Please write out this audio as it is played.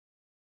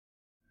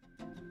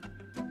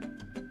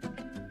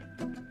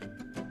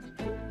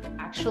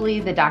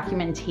actually the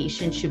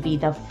documentation should be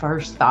the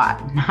first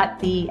thought, not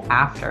the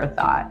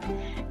afterthought.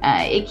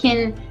 It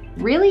can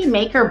really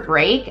make or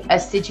break a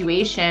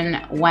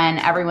situation when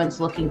everyone's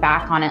looking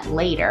back on it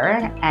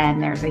later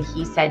and there's a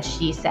he said,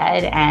 she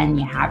said, and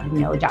you have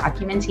no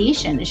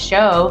documentation to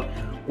show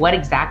what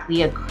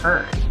exactly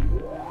occurred.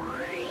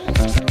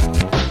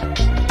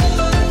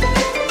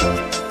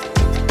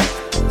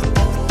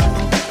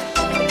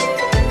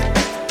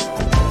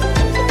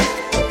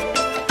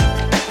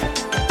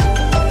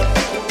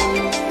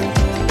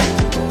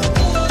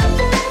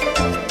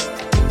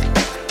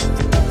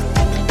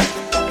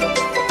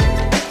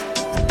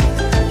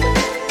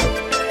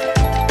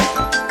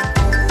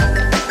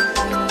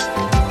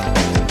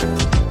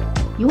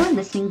 You are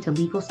listening to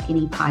Legal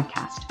Skinny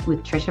Podcast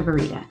with Trisha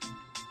Barita.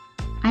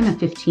 I'm a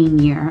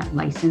 15-year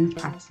licensed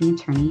practicing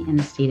attorney in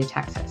the state of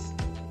Texas.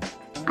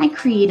 I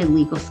created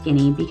Legal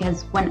Skinny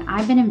because when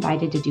I've been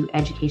invited to do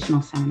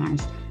educational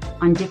seminars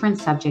on different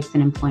subjects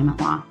in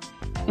employment law,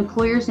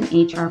 employers and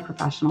HR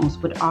professionals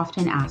would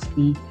often ask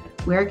me,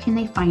 where can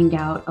they find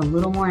out a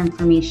little more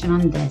information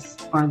on this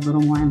or a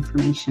little more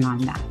information on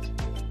that?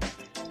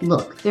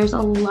 Look, there's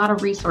a lot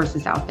of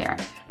resources out there,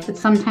 but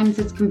sometimes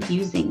it's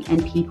confusing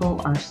and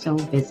people are so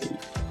busy.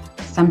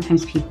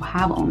 Sometimes people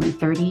have only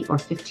 30 or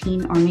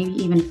 15 or maybe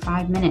even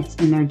 5 minutes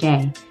in their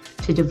day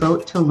to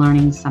devote to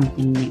learning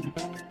something new.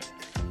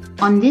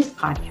 On this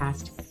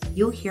podcast,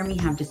 you'll hear me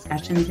have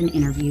discussions and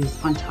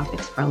interviews on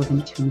topics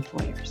relevant to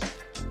employers.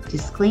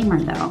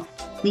 Disclaimer though,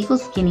 Legal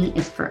Skinny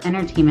is for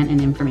entertainment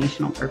and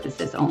informational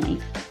purposes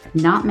only,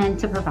 not meant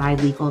to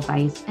provide legal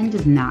advice and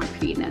does not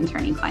create an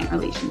attorney-client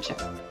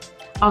relationship.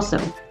 Also,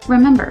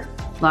 remember,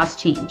 laws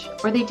change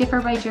or they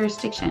differ by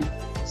jurisdiction,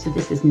 so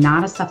this is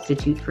not a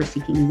substitute for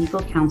seeking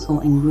legal counsel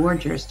in your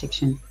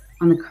jurisdiction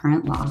on the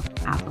current law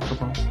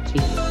applicable to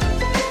you.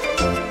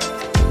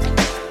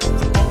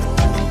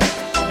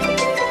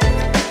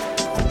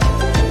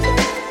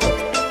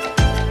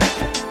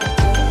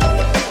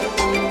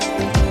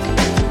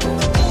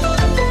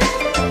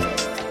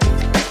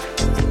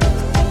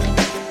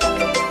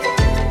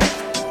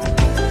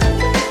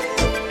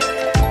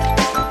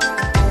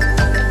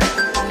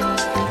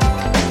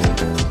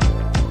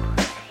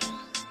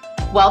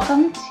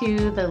 Welcome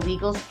to the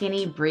Legal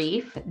Skinny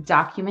Brief,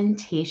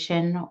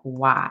 Documentation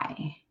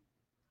Why.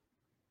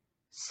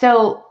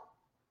 So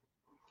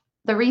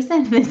the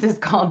reason this is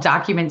called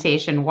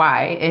Documentation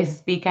Why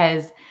is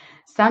because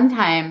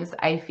sometimes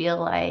I feel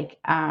like,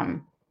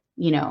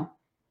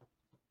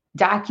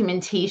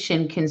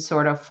 documentation can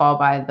sort of fall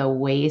by the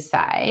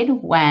wayside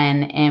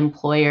when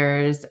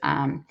employers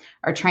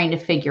are trying to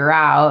figure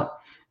out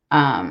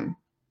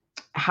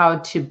how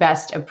to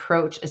best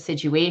approach a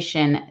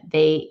situation.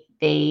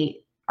 They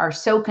are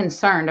so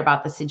concerned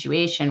about the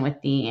situation with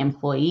the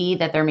employee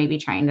that they're maybe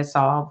trying to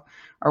solve,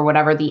 or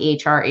whatever the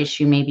HR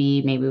issue may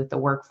be, maybe with the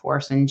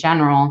workforce in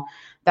general,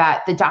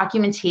 that the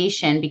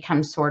documentation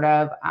becomes sort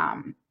of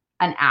an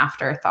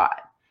afterthought.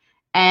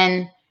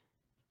 And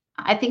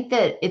I think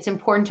that it's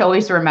important to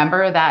always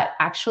remember that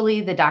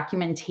actually the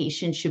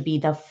documentation should be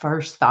the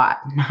first thought,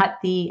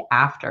 not the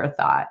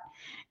afterthought.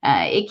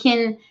 It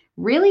can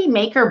really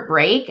make or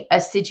break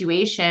a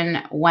situation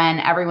when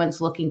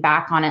everyone's looking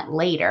back on it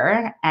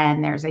later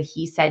and there's a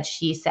he said,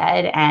 she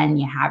said,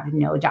 and you have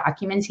no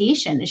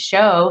documentation to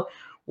show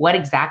what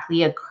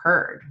exactly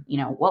occurred.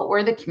 What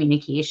were the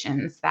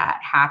communications that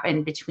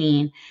happened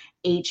between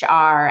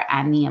HR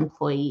and the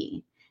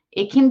employee?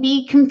 It can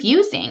be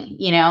confusing,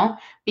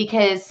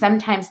 because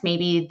sometimes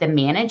maybe the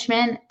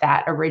management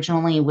that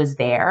originally was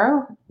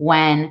there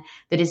when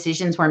the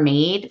decisions were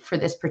made for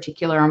this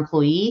particular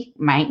employee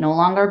might no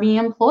longer be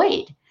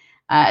employed.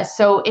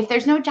 So if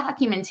there's no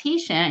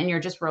documentation and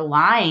you're just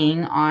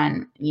relying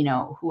on,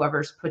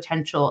 whoever's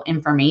potential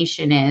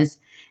information is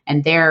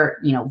and their,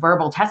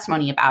 verbal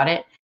testimony about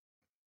it,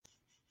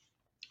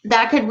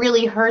 that could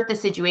really hurt the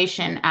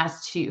situation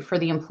for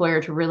the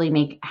employer to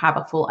really have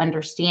a full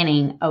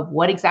understanding of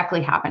what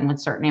exactly happened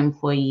with certain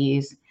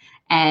employees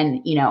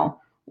and,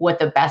 what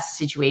the best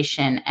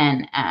situation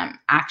and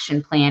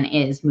action plan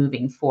is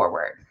moving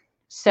forward.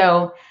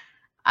 So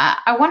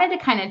I wanted to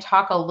kind of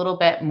talk a little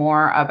bit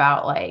more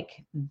about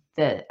like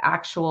the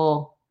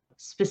actual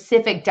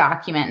specific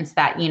documents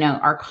that,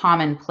 are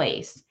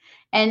commonplace.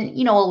 And,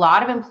 a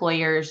lot of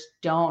employers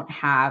don't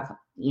have,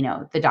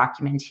 the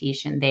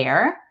documentation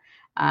there.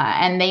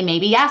 And they may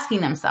be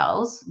asking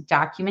themselves,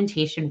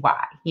 documentation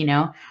why?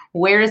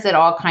 Where does it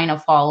all kind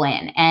of fall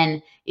in?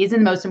 And isn't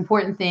the most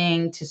important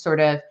thing to sort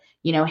of,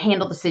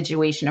 handle the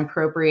situation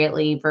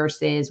appropriately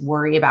versus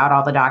worry about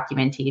all the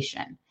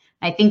documentation?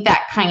 I think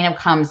that kind of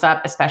comes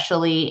up,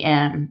 especially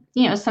in,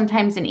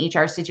 sometimes in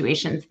HR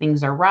situations,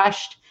 things are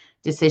rushed,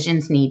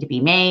 decisions need to be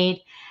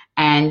made.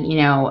 And,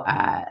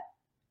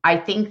 I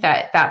think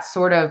that that's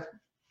sort of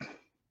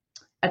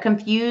a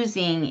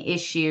confusing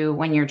issue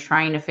when you're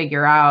trying to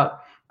figure out,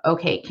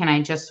 okay, can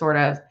I just sort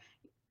of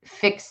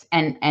fix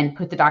and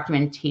put the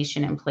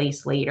documentation in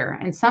place later?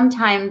 And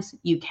sometimes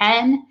you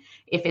can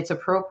if it's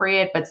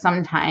appropriate, but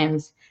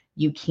sometimes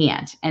you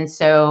can't. And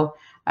so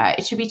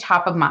it should be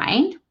top of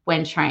mind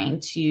when trying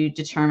to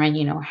determine,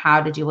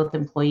 how to deal with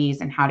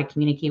employees and how to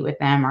communicate with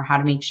them, or how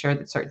to make sure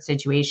that certain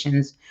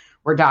situations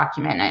were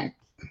documented.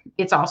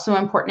 It's also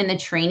important in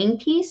the training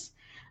piece,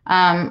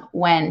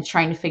 when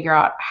trying to figure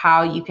out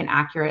how you can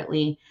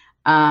accurately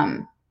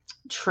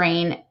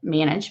train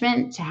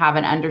management to have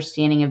an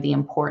understanding of the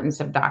importance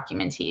of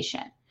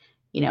documentation.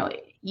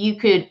 You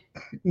could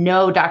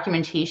know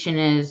documentation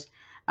is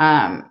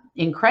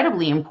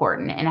incredibly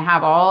important and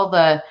have all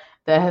the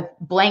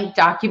blank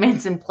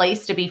documents in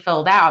place to be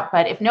filled out.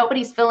 But if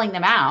nobody's filling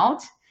them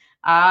out,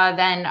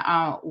 then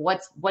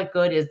what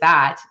good is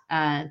that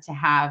to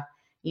have,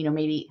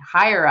 maybe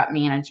higher up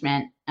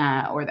management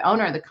or the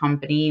owner of the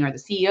company or the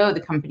CEO of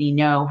the company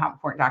know how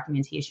important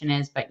documentation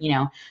is, but,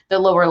 the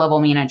lower level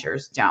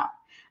managers don't.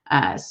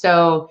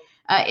 So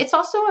it's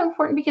also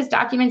important because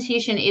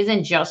documentation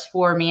isn't just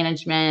for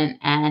management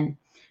and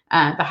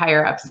the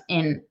higher ups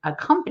in a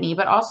company,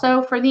 but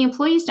also for the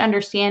employees to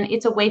understand.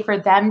 It's a way for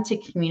them to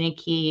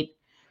communicate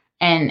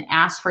and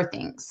ask for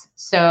things.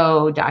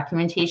 So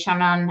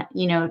documentation on,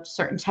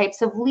 certain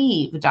types of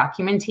leave,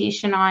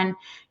 documentation on,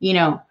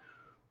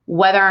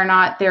 whether or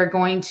not they're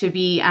going to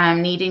be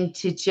needing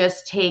to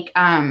just take,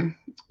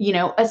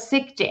 a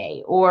sick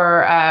day,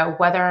 or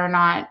whether or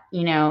not,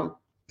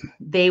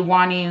 they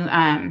want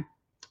to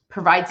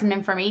provide some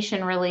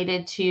information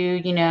related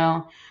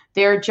to,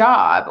 their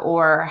job,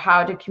 or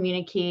how to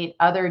communicate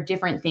other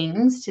different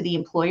things to the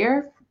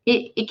employer.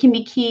 It can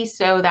be key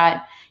so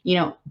that,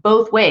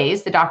 both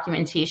ways, the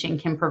documentation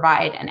can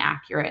provide an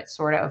accurate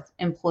sort of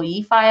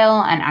employee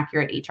file and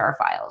accurate HR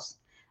files.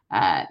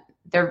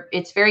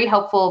 It's very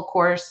helpful, of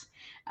course,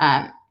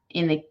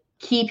 in the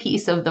key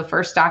piece of the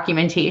first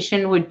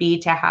documentation would be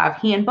to have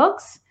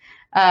handbooks,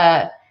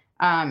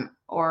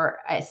 or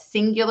a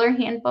singular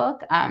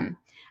handbook.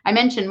 I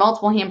mentioned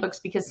multiple handbooks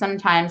because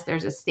sometimes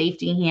there's a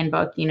safety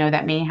handbook,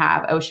 that may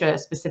have OSHA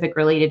specific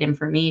related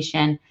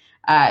information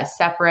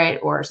separate,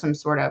 or some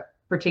sort of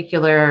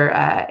particular,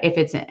 if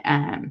it's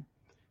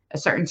a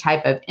certain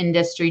type of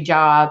industry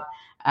job,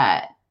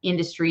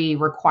 industry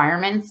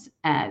requirements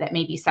that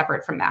may be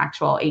separate from the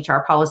actual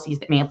HR policies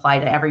that may apply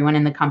to everyone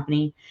in the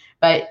company.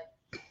 But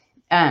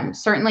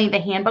certainly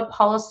the handbook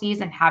policies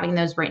and having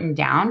those written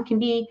down can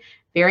be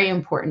very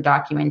important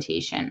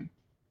documentation.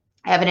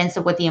 Evidence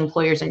of what the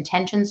employer's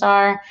intentions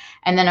are.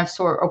 And then of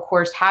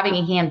course, having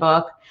a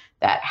handbook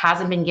that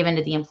hasn't been given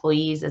to the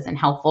employees isn't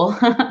helpful.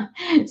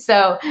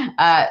 So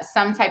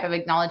some type of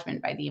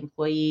acknowledgement by the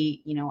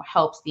employee,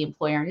 helps the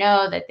employer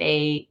know that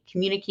they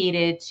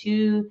communicated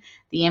to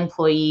the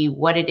employee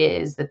what it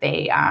is that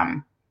they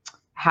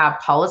have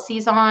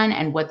policies on,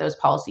 and what those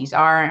policies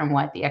are, and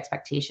what the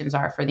expectations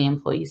are for the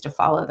employees to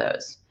follow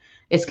those.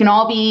 This can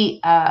all be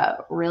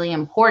really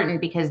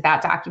important because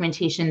that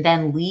documentation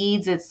then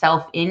leads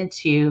itself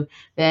into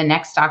the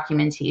next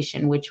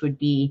documentation, which would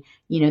be,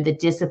 the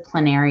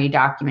disciplinary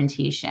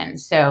documentation.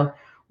 So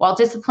while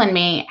discipline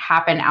may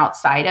happen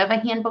outside of a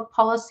handbook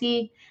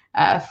policy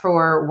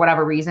for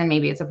whatever reason,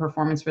 maybe it's a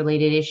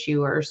performance-related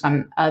issue or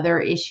some other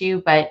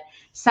issue, but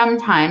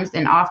sometimes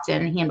and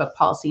often handbook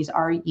policies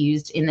are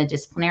used in the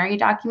disciplinary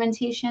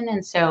documentation.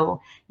 And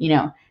so,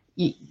 you're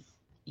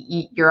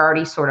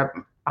already sort of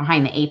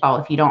behind the 8 ball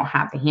if you don't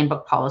have the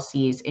handbook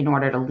policies in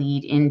order to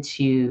lead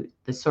into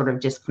the sort of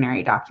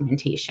disciplinary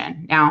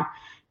documentation. Now,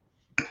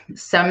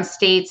 some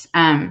states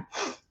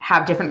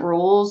have different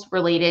rules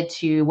related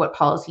to what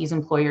policies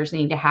employers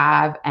need to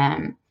have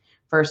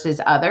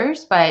versus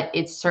others, but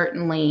it's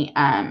certainly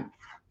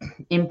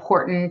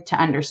important to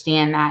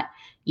understand that,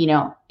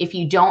 if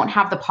you don't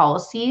have the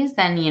policies,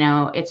 then,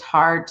 it's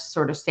hard to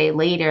sort of say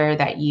later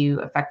that you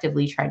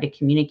effectively tried to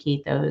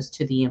communicate those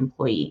to the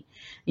employee.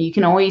 You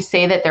can always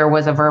say that there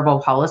was a verbal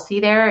policy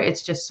there.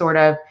 It's just sort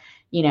of,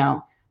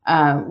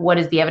 what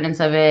is the evidence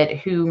of it?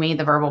 Who made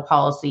the verbal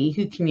policy?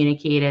 Who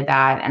communicated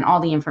that? And all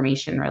the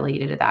information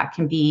related to that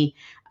can be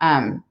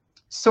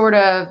sort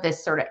of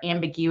this sort of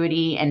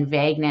ambiguity and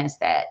vagueness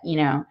that,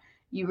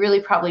 you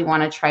really probably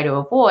want to try to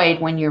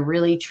avoid when you're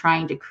really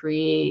trying to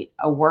create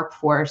a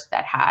workforce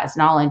that has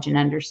knowledge and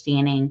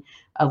understanding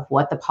of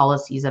what the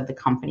policies of the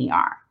company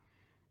are.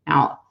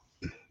 Now,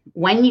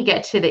 when you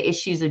get to the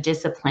issues of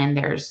discipline,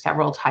 there's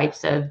several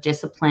types of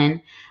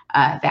discipline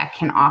that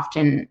can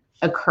often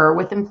occur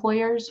with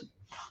employers.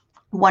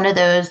 One of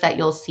those that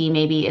you'll see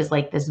maybe is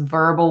like this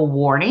verbal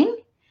warning.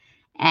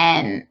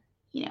 And,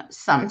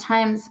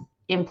 sometimes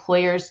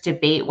employers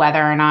debate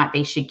whether or not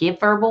they should give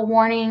verbal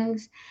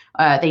warnings.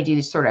 They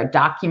do sort of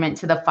document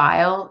to the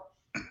file.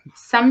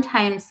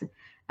 Sometimes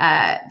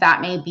that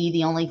may be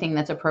the only thing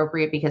that's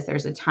appropriate because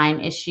there's a time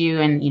issue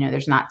and,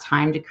 there's not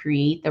time to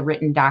create the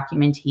written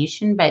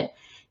documentation. But,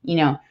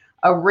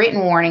 a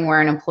written warning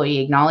where an employee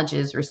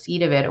acknowledges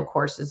receipt of it, of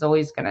course, is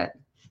always going to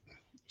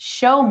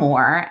show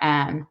more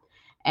and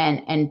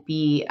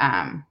be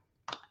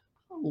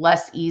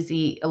less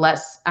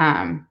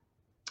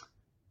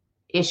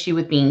issue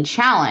with being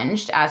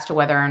challenged as to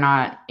whether or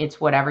not it's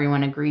what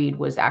everyone agreed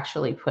was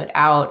actually put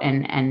out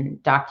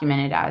and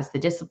documented as the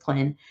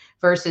discipline,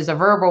 versus a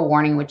verbal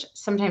warning, which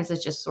sometimes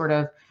is just sort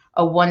of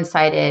a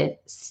one-sided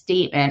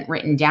statement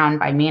written down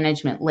by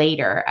management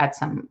later at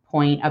some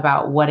point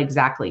about what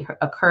exactly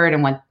occurred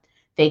and what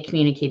they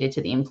communicated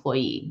to the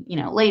employee.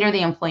 Later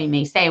the employee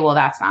may say, well,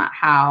 that's not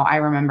how I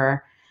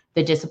remember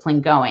the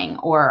discipline going,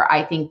 or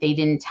I think they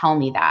didn't tell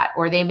me that,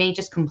 or they may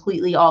just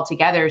completely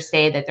altogether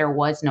say that there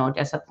was no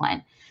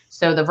discipline.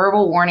 So the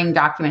verbal warning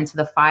document to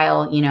the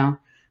file,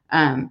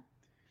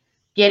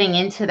 getting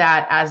into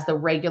that as the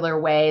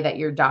regular way that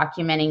you're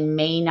documenting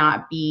may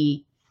not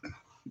be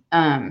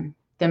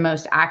the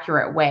most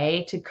accurate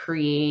way to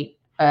create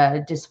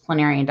a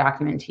disciplinary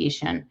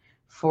documentation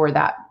for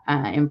that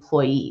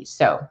employee.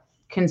 So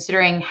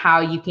considering how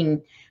you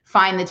can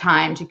find the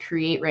time to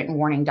create written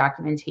warning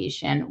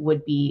documentation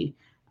would be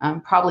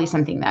probably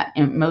something that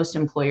most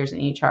employers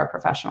and HR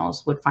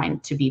professionals would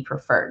find to be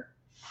preferred.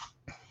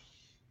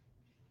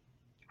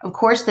 Of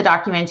course, the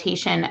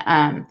documentation,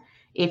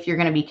 if you're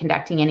going to be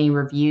conducting any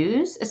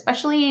reviews,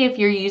 especially if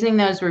you're using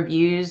those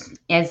reviews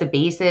as a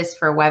basis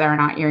for whether or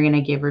not you're going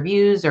to give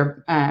reviews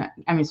or,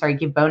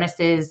 give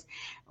bonuses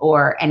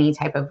or any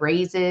type of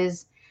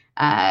raises.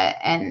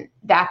 And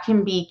that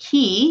can be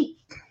key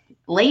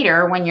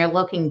later when you're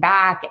looking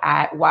back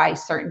at why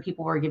certain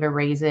people were given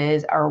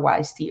raises or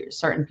why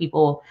certain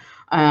people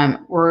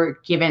were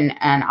given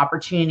an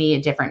opportunity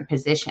at different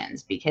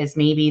positions, because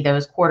maybe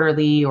those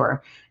quarterly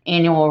or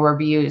annual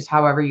reviews,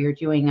 however you're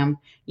doing them,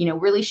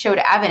 really showed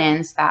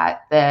evidence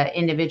that the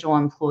individual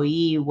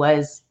employee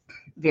was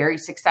very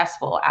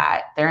successful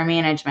at their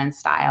management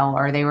style,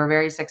 or they were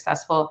very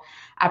successful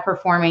at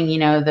performing,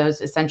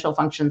 those essential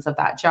functions of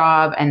that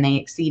job, and they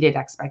exceeded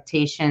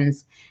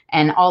expectations,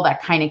 and all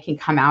that kind of can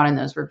come out in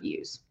those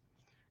reviews.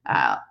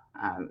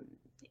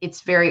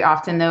 It's very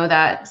often, though,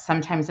 that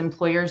sometimes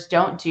employers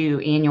don't do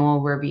annual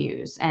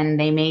reviews, and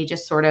they may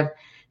just sort of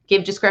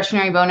give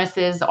discretionary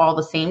bonuses all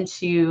the same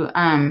to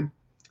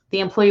the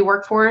employee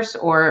workforce,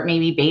 or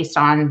maybe based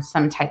on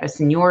some type of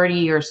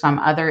seniority or some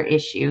other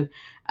issue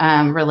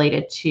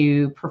related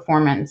to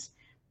performance.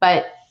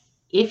 But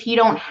if you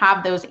don't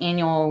have those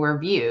annual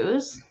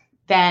reviews,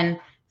 then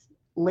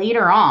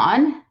later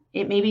on,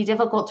 it may be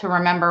difficult to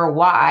remember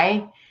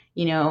why,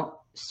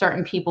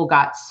 certain people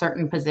got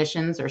certain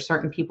positions or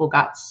certain people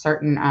got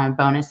certain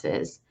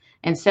bonuses.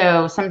 And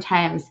so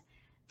sometimes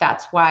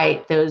that's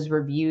why those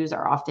reviews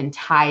are often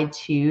tied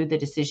to the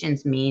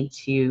decisions made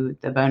to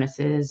the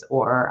bonuses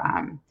or,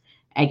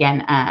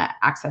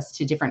 access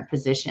to different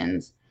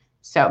positions.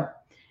 So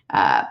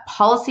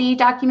policy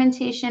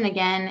documentation,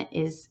 again,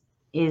 is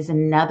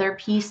another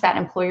piece that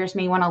employers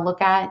may want to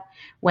look at.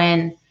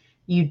 When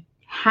you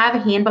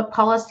have handbook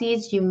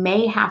policies, you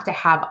may have to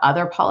have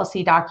other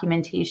policy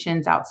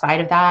documentations outside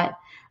of that.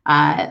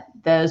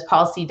 Those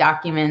policy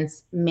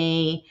documents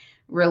may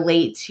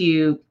relate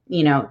to,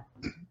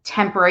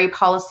 temporary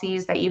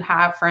policies that you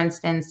have. For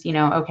instance,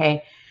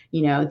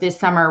 this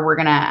summer we're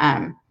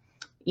going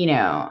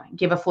to,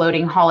 give a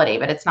floating holiday,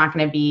 but it's not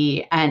going to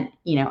be,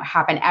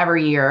 happen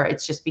every year.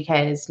 It's just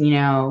because,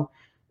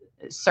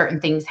 certain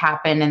things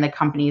happen and the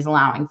company is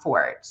allowing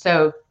for it.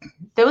 So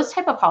those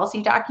type of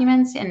policy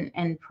documents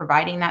and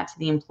providing that to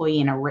the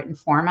employee in a written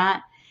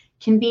format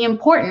can be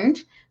important,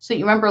 so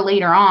you remember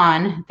later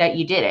on that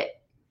you did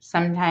it.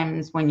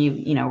 Sometimes when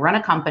you run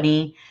a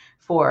company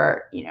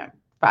for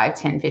 5,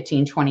 10,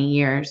 15, 20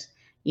 years,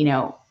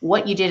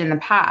 what you did in the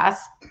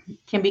past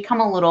can become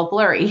a little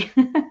blurry.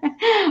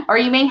 Or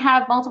you may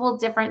have multiple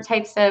different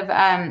types of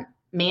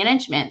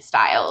management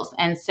styles,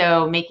 and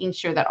so making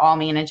sure that all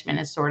management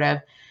is sort of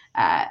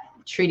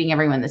treating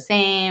everyone the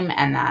same,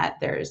 and that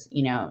there's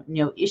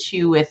no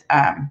issue with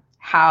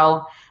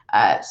how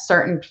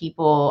certain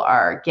people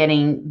are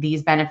getting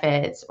these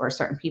benefits or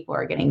certain people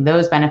are getting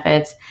those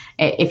benefits.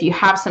 If you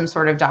have some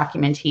sort of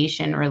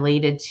documentation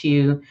related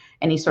to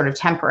any sort of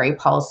temporary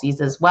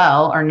policies as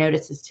well, or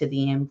notices to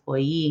the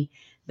employee,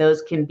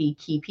 those can be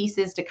key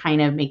pieces to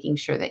kind of making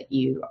sure that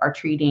you are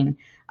treating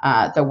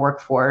the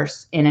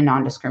workforce in a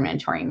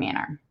non-discriminatory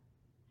manner.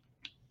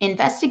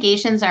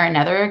 Investigations are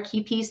another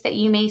key piece that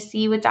you may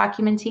see with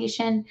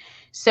documentation.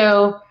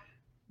 So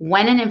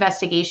when an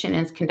investigation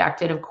is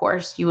conducted, of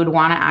course, you would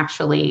want to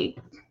actually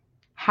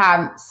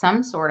have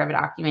some sort of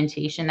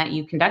documentation that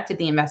you conducted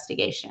the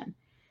investigation.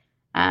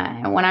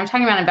 And when I'm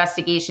talking about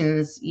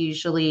investigations,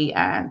 usually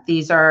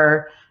these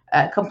are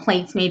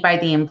complaints made by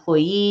the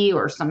employee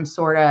or some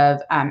sort of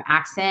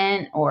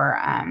accident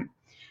or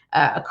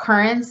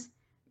occurrence,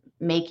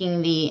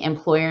 making the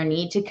employer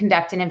need to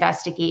conduct an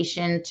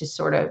investigation to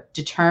sort of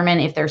determine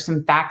if there's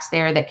some facts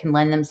there that can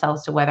lend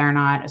themselves to whether or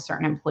not a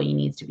certain employee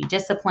needs to be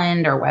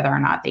disciplined, or whether or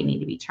not they need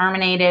to be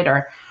terminated,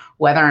 or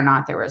whether or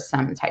not there was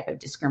some type of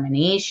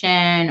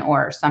discrimination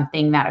or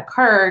something that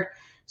occurred,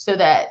 so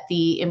that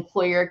the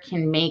employer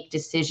can make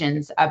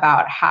decisions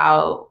about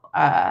how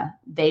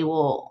they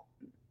will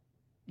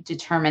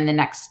determine the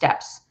next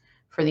steps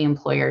for the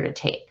employer to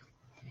take.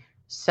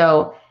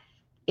 So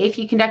if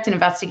you conduct an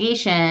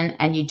investigation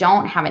and you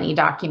don't have any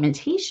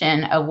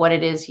documentation of what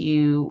it is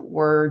you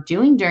were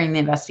doing during the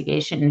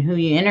investigation and who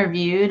you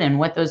interviewed and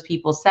what those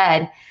people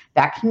said,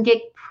 that can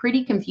get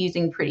pretty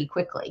confusing pretty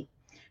quickly.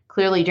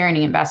 clearly during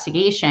an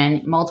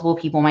investigation, multiple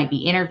people might be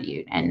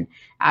interviewed. And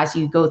as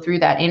you go through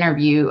that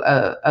interview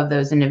of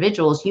those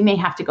individuals, you may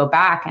have to go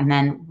back and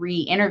then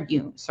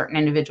re-interview certain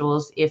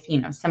individuals if,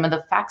 some of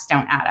the facts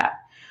don't add up.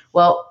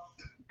 Well,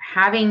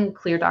 having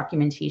clear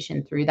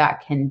documentation through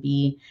that can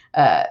be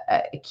a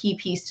key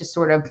piece to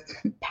sort of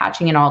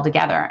patching it all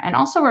together. And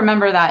also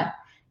remember that,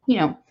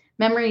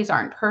 memories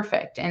aren't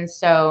perfect. And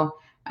so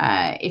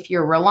if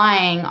you're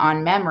relying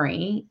on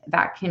memory,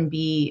 that can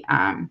be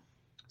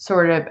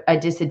sort of a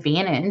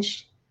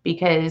disadvantage,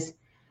 because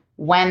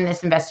when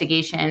this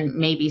investigation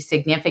may be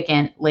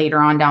significant later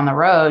on down the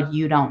road,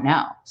 you don't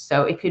know.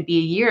 So it could be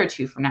a year or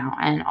two from now,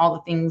 and all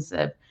the things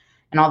and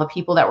all the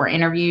people that were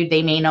interviewed,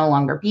 they may no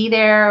longer be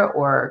there.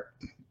 Or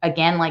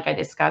again, like I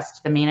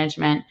discussed, the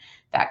management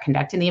that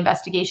conducted the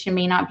investigation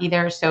may not be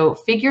there. So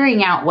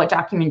figuring out what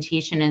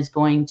documentation is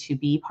going to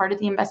be part of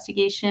the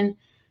investigation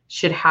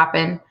should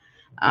happen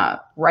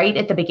right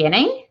at the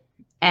beginning.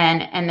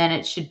 And then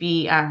it should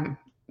be,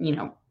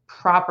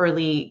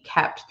 properly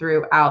kept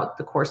throughout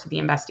the course of the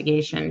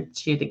investigation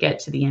to get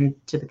to the end,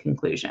 to the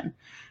conclusion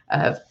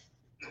of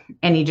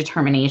any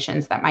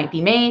determinations that might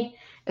be made,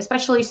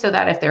 especially so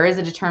that if there is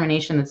a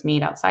determination that's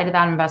made outside of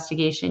that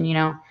investigation,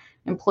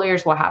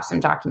 employers will have some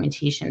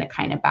documentation to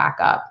kind of back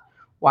up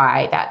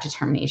why that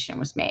determination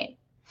was made.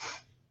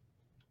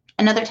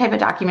 Another type of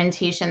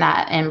documentation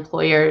that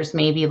employers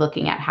may be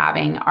looking at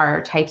having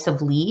are types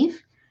of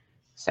leave.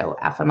 So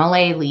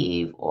FMLA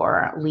leave,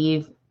 or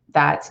leave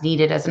that's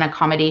needed as an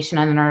accommodation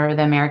under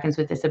the Americans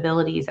with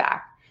Disabilities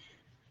Act,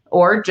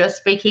 or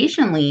just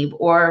vacation leave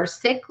or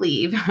sick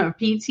leave,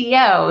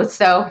 PTO.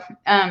 So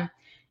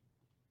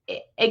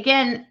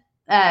again,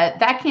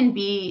 that can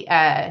be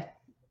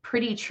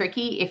pretty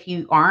tricky if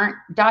you aren't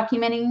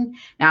documenting.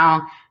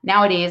 Now,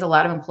 nowadays, a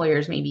lot of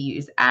employers maybe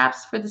use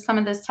apps for some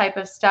of this type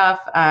of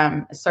stuff.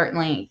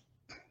 Certainly,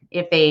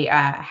 if they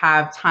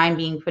have time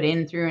being put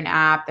in through an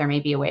app, there may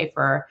be a way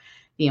for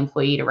the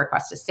employee to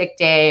request a sick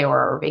day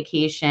or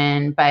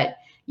vacation. But,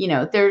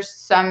 there's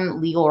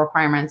some legal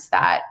requirements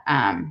that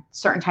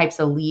certain types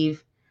of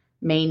leave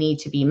may need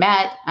to be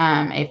met,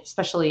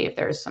 especially if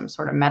there's some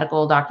sort of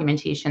medical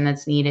documentation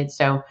that's needed.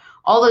 So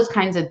all those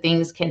kinds of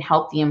things can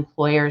help the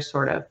employer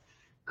sort of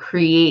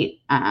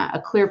create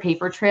a clear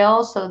paper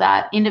trail so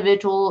that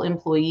individual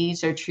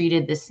employees are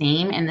treated the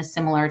same in the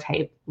similar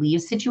type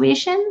leave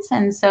situations,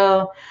 and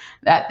so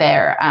that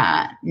there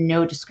are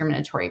no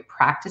discriminatory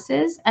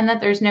practices, and that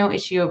there's no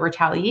issue of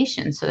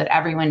retaliation, so that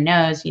everyone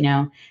knows,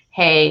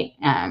 hey,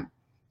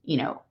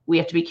 we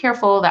have to be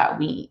careful that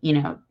we,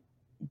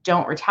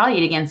 don't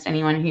retaliate against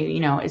anyone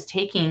who, is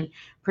taking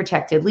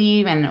protected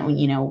leave, and,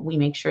 we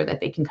make sure that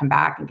they can come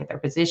back and get their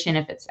position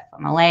if it's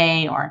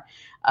FMLA or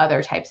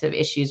other types of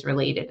issues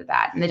related to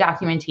that. And the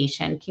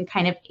documentation can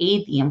kind of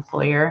aid the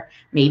employer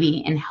maybe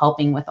in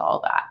helping with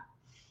all that.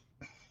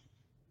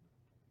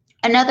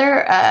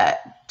 Another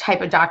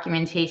type of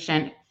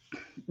documentation,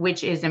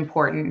 which is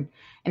important,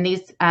 and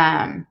these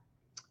kind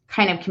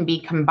of can be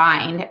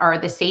combined, are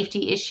the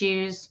safety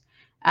issues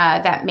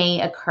that may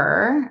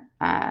occur.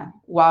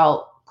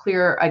 While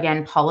clear,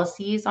 again,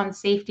 policies on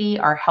safety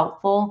are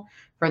helpful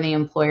for the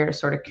employer to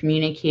sort of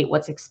communicate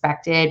what's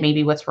expected,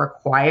 maybe what's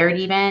required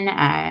even,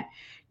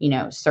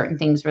 certain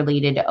things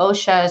related to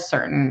OSHA,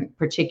 certain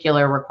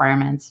particular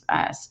requirements,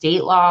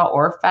 state law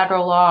or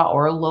federal law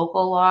or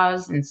local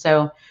laws. And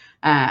so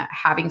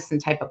having some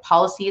type of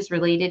policies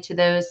related to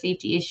those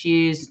safety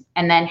issues,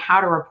 and then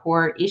how to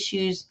report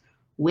issues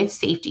with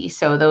safety.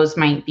 So those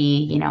might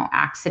be,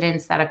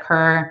 accidents that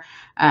occur.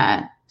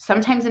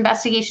 Sometimes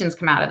investigations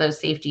come out of those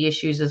safety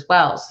issues as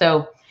well.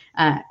 So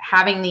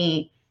having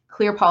the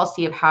clear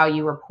policy of how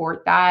you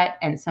report that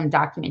and some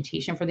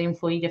documentation for the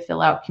employee to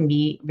fill out can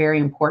be very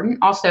important.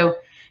 Also,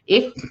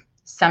 if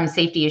some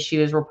safety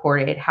issue is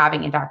reported,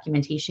 having a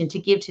documentation to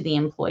give to the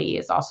employee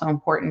is also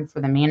important for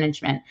the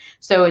management.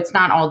 So it's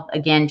not all,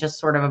 again, just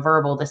sort of a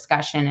verbal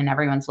discussion and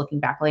everyone's looking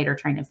back later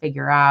trying to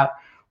figure out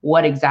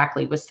what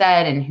exactly was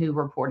said and who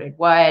reported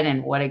what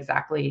and what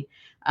exactly,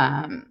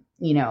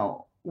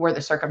 were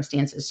the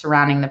circumstances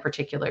surrounding the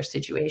particular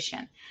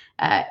situation.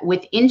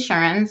 With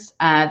insurance,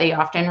 they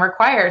often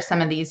require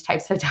some of these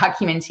types of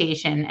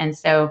documentation. And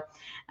so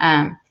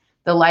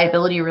the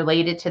liability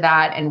related to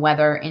that and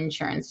whether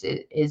insurance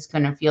is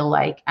going to feel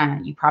like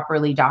you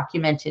properly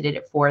documented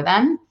it for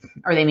them,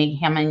 or they may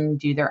come and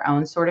do their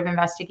own sort of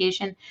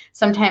investigation.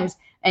 Sometimes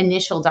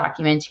initial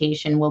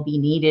documentation will be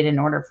needed in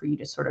order for you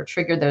to sort of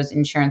trigger those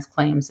insurance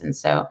claims. And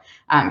so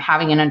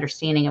having an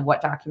understanding of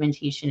what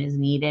documentation is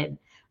needed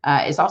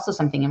is also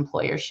something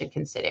employers should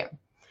consider.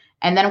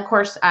 And then, of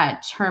course,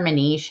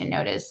 termination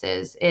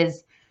notices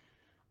is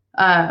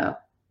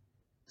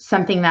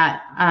something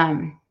that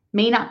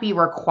may not be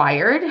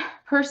required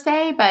per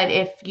se, but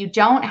if you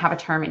don't have a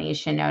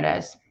termination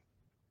notice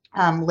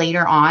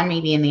later on,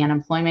 maybe in the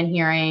unemployment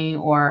hearing,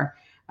 or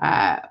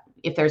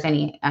if there's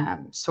any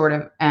sort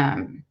of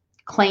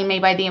claim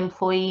made by the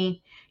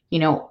employee,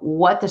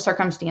 what the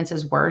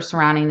circumstances were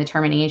surrounding the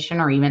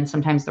termination or even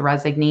sometimes the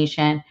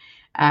resignation,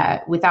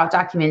 without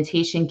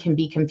documentation can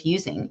be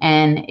confusing,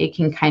 and it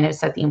can kind of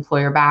set the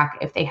employer back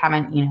if they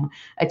haven't,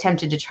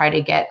 attempted to try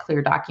to get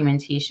clear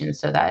documentation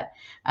so that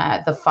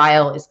the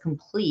file is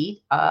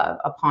complete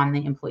upon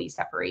the employee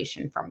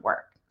separation from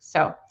work.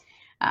 So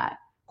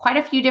quite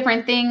a few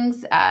different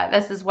things.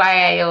 This is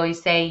why I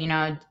always say,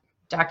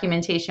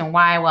 documentation.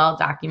 Why? Well,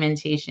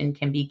 documentation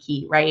can be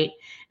key, right?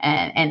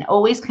 And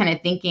always kind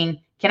of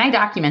thinking, can I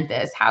document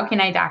this? How can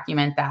I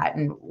document that?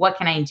 And what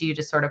can I do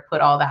to sort of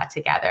put all that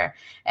together?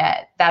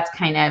 That's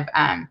kind of,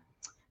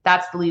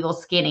 that's the Legal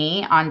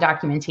Skinny on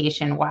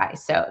documentation why.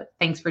 So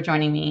thanks for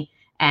joining me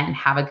and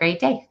have a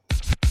great day.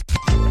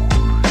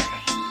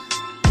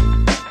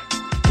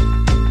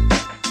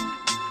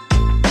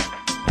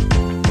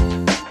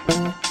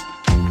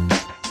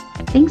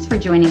 Thanks for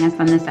joining us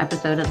on this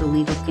episode of the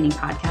Legal Skinny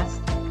podcast.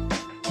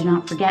 Do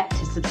not forget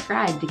to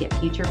subscribe to get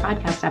future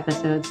podcast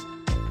episodes.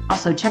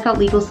 Also, check out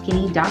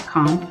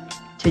LegalSkinny.com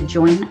to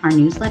join our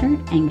newsletter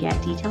and get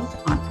details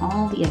on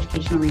all the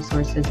educational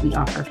resources we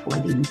offer for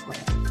the employer.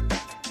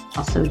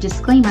 Also,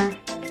 disclaimer,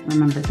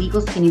 remember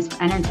Legal Skinny is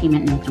for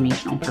entertainment and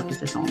informational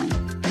purposes only,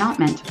 not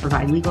meant to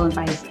provide legal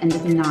advice and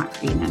does not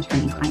create an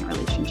attorney-client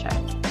relationship.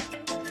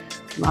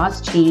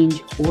 Laws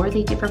change or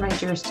they differ by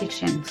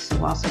jurisdiction,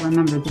 so also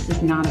remember this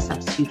is not a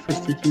substitute for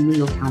seeking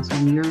legal counsel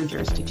in your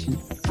jurisdiction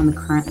on the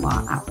current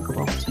law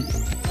applicable to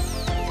you.